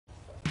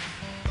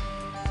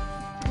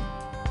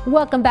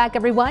Welcome back,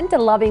 everyone, to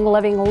Loving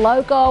Living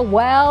Local.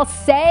 Well,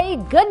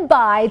 say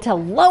goodbye to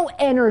low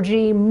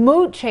energy,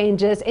 mood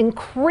changes,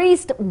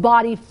 increased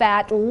body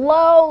fat,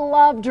 low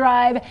love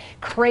drive.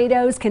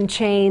 Cratos can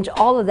change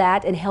all of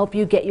that and help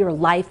you get your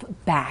life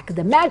back.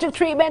 The magic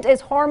treatment is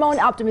hormone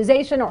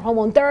optimization or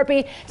hormone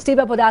therapy. Steve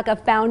Apodaca,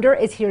 founder,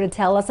 is here to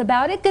tell us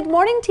about it. Good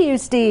morning to you,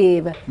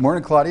 Steve.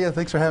 Morning, Claudia.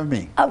 Thanks for having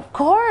me. Of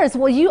course.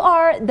 Well, you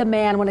are the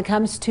man when it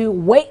comes to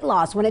weight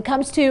loss, when it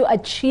comes to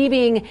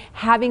achieving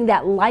having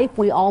that life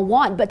we all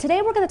want. But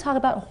today we're going to talk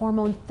about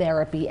hormone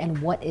therapy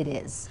and what it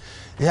is.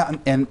 Yeah,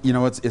 and you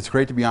know, it's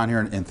great to be on here,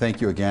 and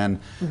thank you again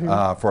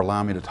for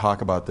allowing me to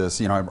talk about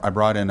this. You know, I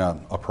brought in a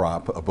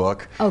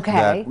book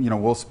that, you know,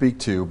 we'll speak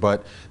to,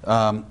 but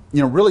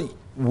you know, really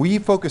we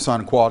focus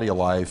on quality of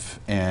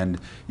life and,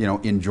 you know,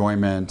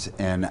 enjoyment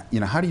and, you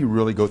know, how do you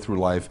really go through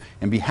life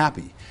and be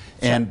happy?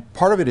 And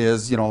part of it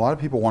is, you know, a lot of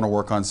people want to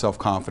work on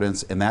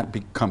self-confidence, and that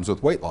comes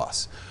with weight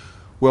loss.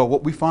 Well,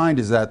 what we find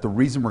is that the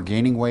reason we're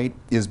gaining weight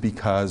is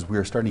because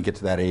we're starting to get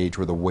to that age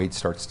where the weight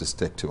starts to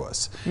stick to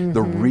us.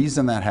 The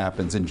reason that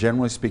happens, and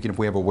generally speaking, if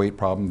we have a weight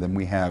problem, then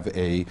we have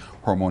a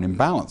hormone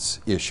imbalance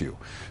issue.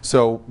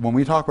 So when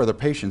we talk with our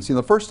patients, you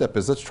know, the first step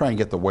is let's try and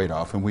get the weight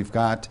off, and we've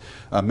got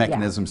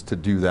mechanisms to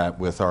do that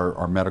with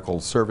our medical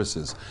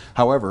services.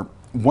 However,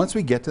 once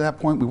we get to that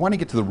point, we want to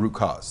get to the root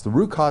cause. The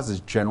root cause is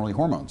generally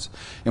hormones.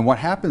 And what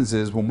happens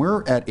is when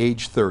we're at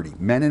age 30,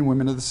 men and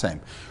women are the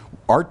same,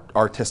 our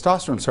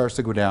testosterone starts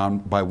to go down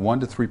by 1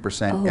 to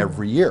 3%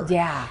 every year.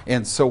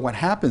 And so what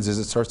happens is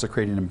it starts to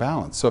create an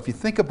imbalance. So if you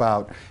think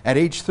about at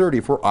age 30,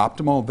 if we're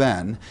optimal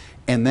then,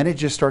 and then it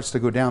just starts to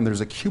go down,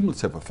 there's a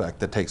cumulative effect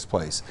that takes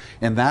place.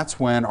 And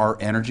that's when our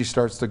energy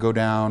starts to go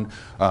down.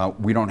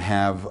 We don't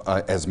have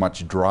as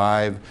much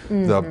drive.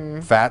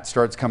 The fat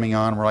starts coming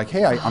on. We're like,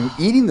 hey, I'm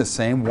eating the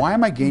same. Why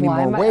am I gaining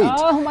more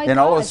weight? And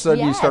all of a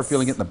sudden you start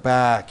feeling it in the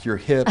back, your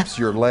hips,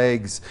 your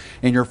legs,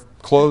 and your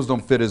clothes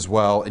don't fit as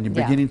well, and you're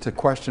beginning to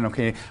question,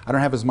 okay, I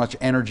don't have as much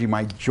energy,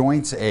 my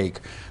joints ache,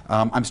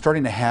 I'm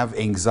starting to have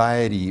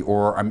anxiety,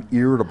 or I'm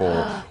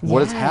irritable.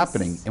 What is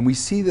happening? And we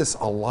see this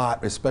a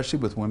lot, especially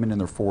with women in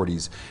their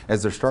 40s,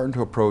 as they're starting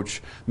to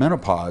approach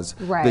menopause,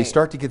 they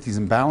start to get these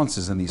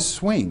imbalances and these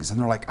swings, and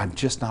they're like, I'm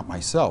just not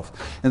myself.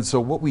 And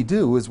so what we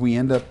do is we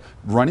end up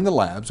running the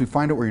labs, we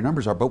find out where your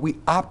numbers are, but we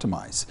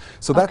optimize.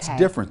 So that's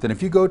different than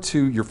if you go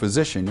to your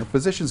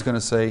physician's going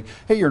to say,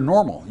 hey, you're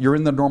normal, you're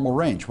in the normal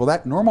range. Well,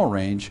 that normal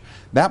range,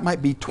 that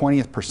might be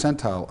 20th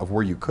percentile of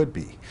where you could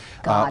be.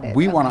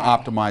 We want to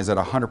optimize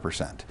at 100%.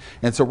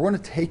 And so we're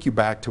going to take you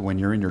back to when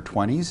you're in your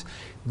 20s.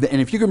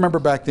 And if you can remember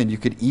back then, you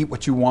could eat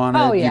what you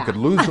wanted, you could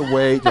lose the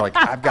weight. You're like,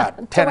 I've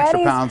got 10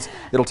 extra pounds.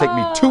 It'll take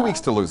me 2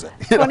 weeks to lose it.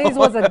 20s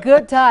was a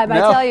good time, I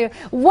tell you.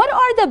 What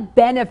are the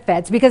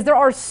benefits? Because there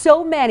are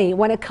so many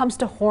when it comes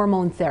to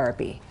hormone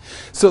therapy.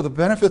 So the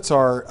benefits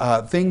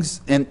are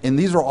things, and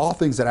these are all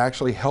things that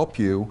actually help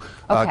you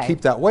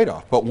keep that weight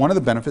off. But one of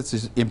the benefits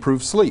is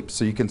improved sleep.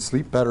 So you can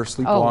sleep better,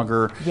 sleep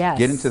longer,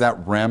 get into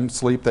that REM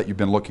sleep that you've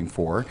been looking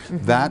for.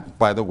 That,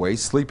 by the way,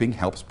 sleeping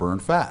helps burn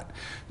fat.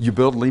 You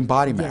build lean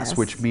body mass,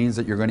 which means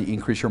that you're going to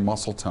increase your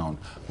muscle tone.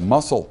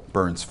 Muscle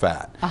burns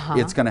fat.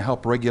 It's going to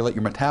help regulate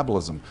your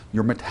metabolism.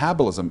 Your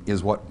metabolism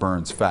is what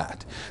burns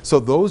fat. So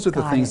those are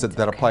the things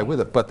that apply with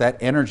it. But that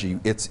energy,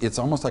 it's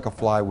almost like a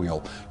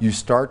flywheel. You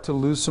start to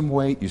lose some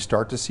weight, you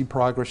start to see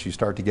progress, you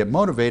start to get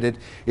motivated,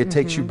 it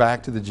takes you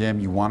back to the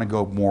gym, you want to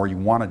go more, you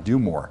want to do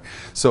more.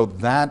 So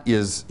that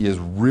is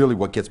really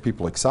what gets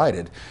people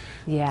excited.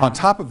 On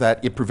top of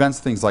that, it prevents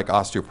things like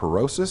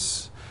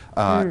osteoporosis.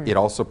 It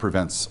also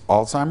prevents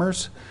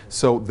Alzheimer's.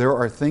 So there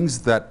are things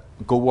that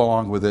go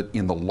along with it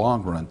in the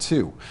long run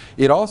too.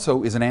 It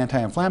also is an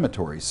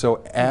anti-inflammatory.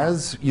 So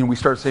as you know, we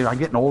start saying, I'm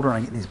getting older and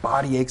I get these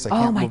body aches, I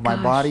can't move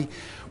my body.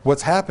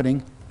 What's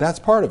happening? That's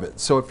part of it.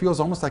 So it feels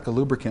almost like a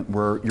lubricant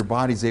where your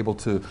body's able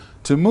to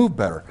move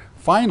better.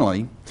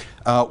 Finally,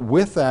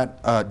 with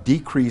that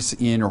decrease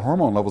in your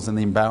hormone levels and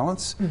the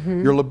imbalance,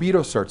 your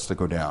libido starts to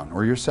go down,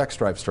 or your sex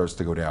drive starts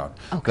to go down.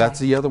 That's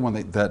the other one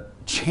that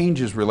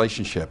changes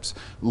relationships,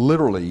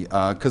 literally,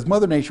 because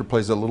Mother Nature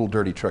plays a little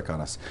dirty trick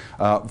on us.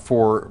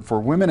 For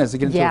women, as they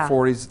get into their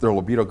 40s, their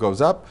libido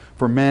goes up.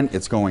 For men,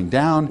 it's going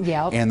down,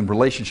 and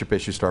relationship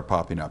issues start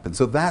popping up. And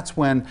so that's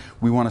when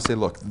we want to say,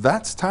 look,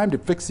 that's time to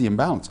fix the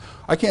imbalance.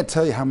 I can't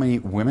tell you how many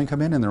women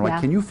come in and they're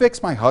like, can you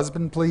fix my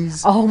husband,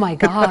 please? Oh my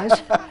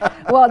gosh.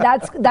 Well,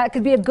 that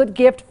could be a good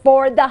gift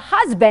for the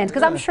husbands,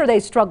 because I'm sure they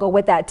struggle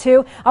with that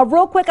too.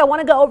 Real quick, I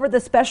want to go over the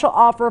special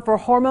offer for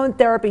hormone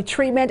therapy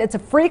treatment. It's a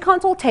free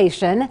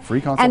consultation.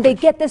 And they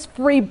get this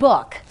free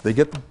book. They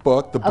get the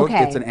book. The book,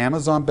 it's an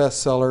Amazon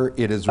bestseller.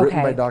 It is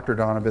written by Dr.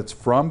 Donovitz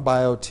from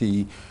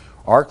BioT.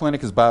 Our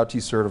clinic is BioT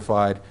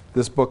certified.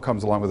 This book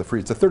comes along with a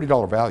free, it's a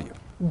 $30 value.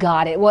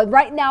 Got it. Well,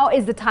 right now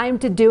is the time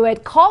to do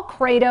it. Call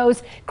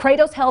Cratos,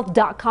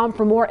 cratoshealth.com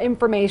for more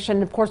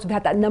information. Of course, we've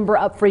had that number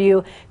up for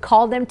you.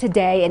 Call them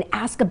today and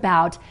ask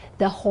about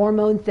the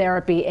hormone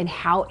therapy and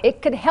how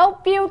it could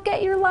help you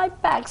get your life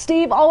back.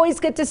 Steve, always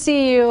good to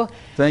see you.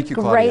 Thank you,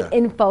 Claudia. Great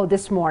info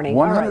this morning.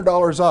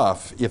 $100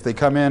 off if they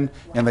come in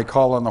and they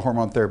call on the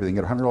hormone therapy. They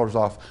can get $100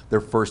 off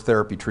their first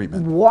therapy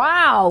treatment.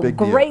 Wow, Big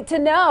great deal.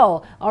 to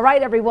know. All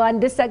right, everyone,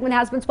 this segment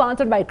has been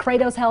sponsored by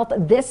Cratos Health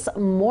this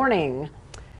morning.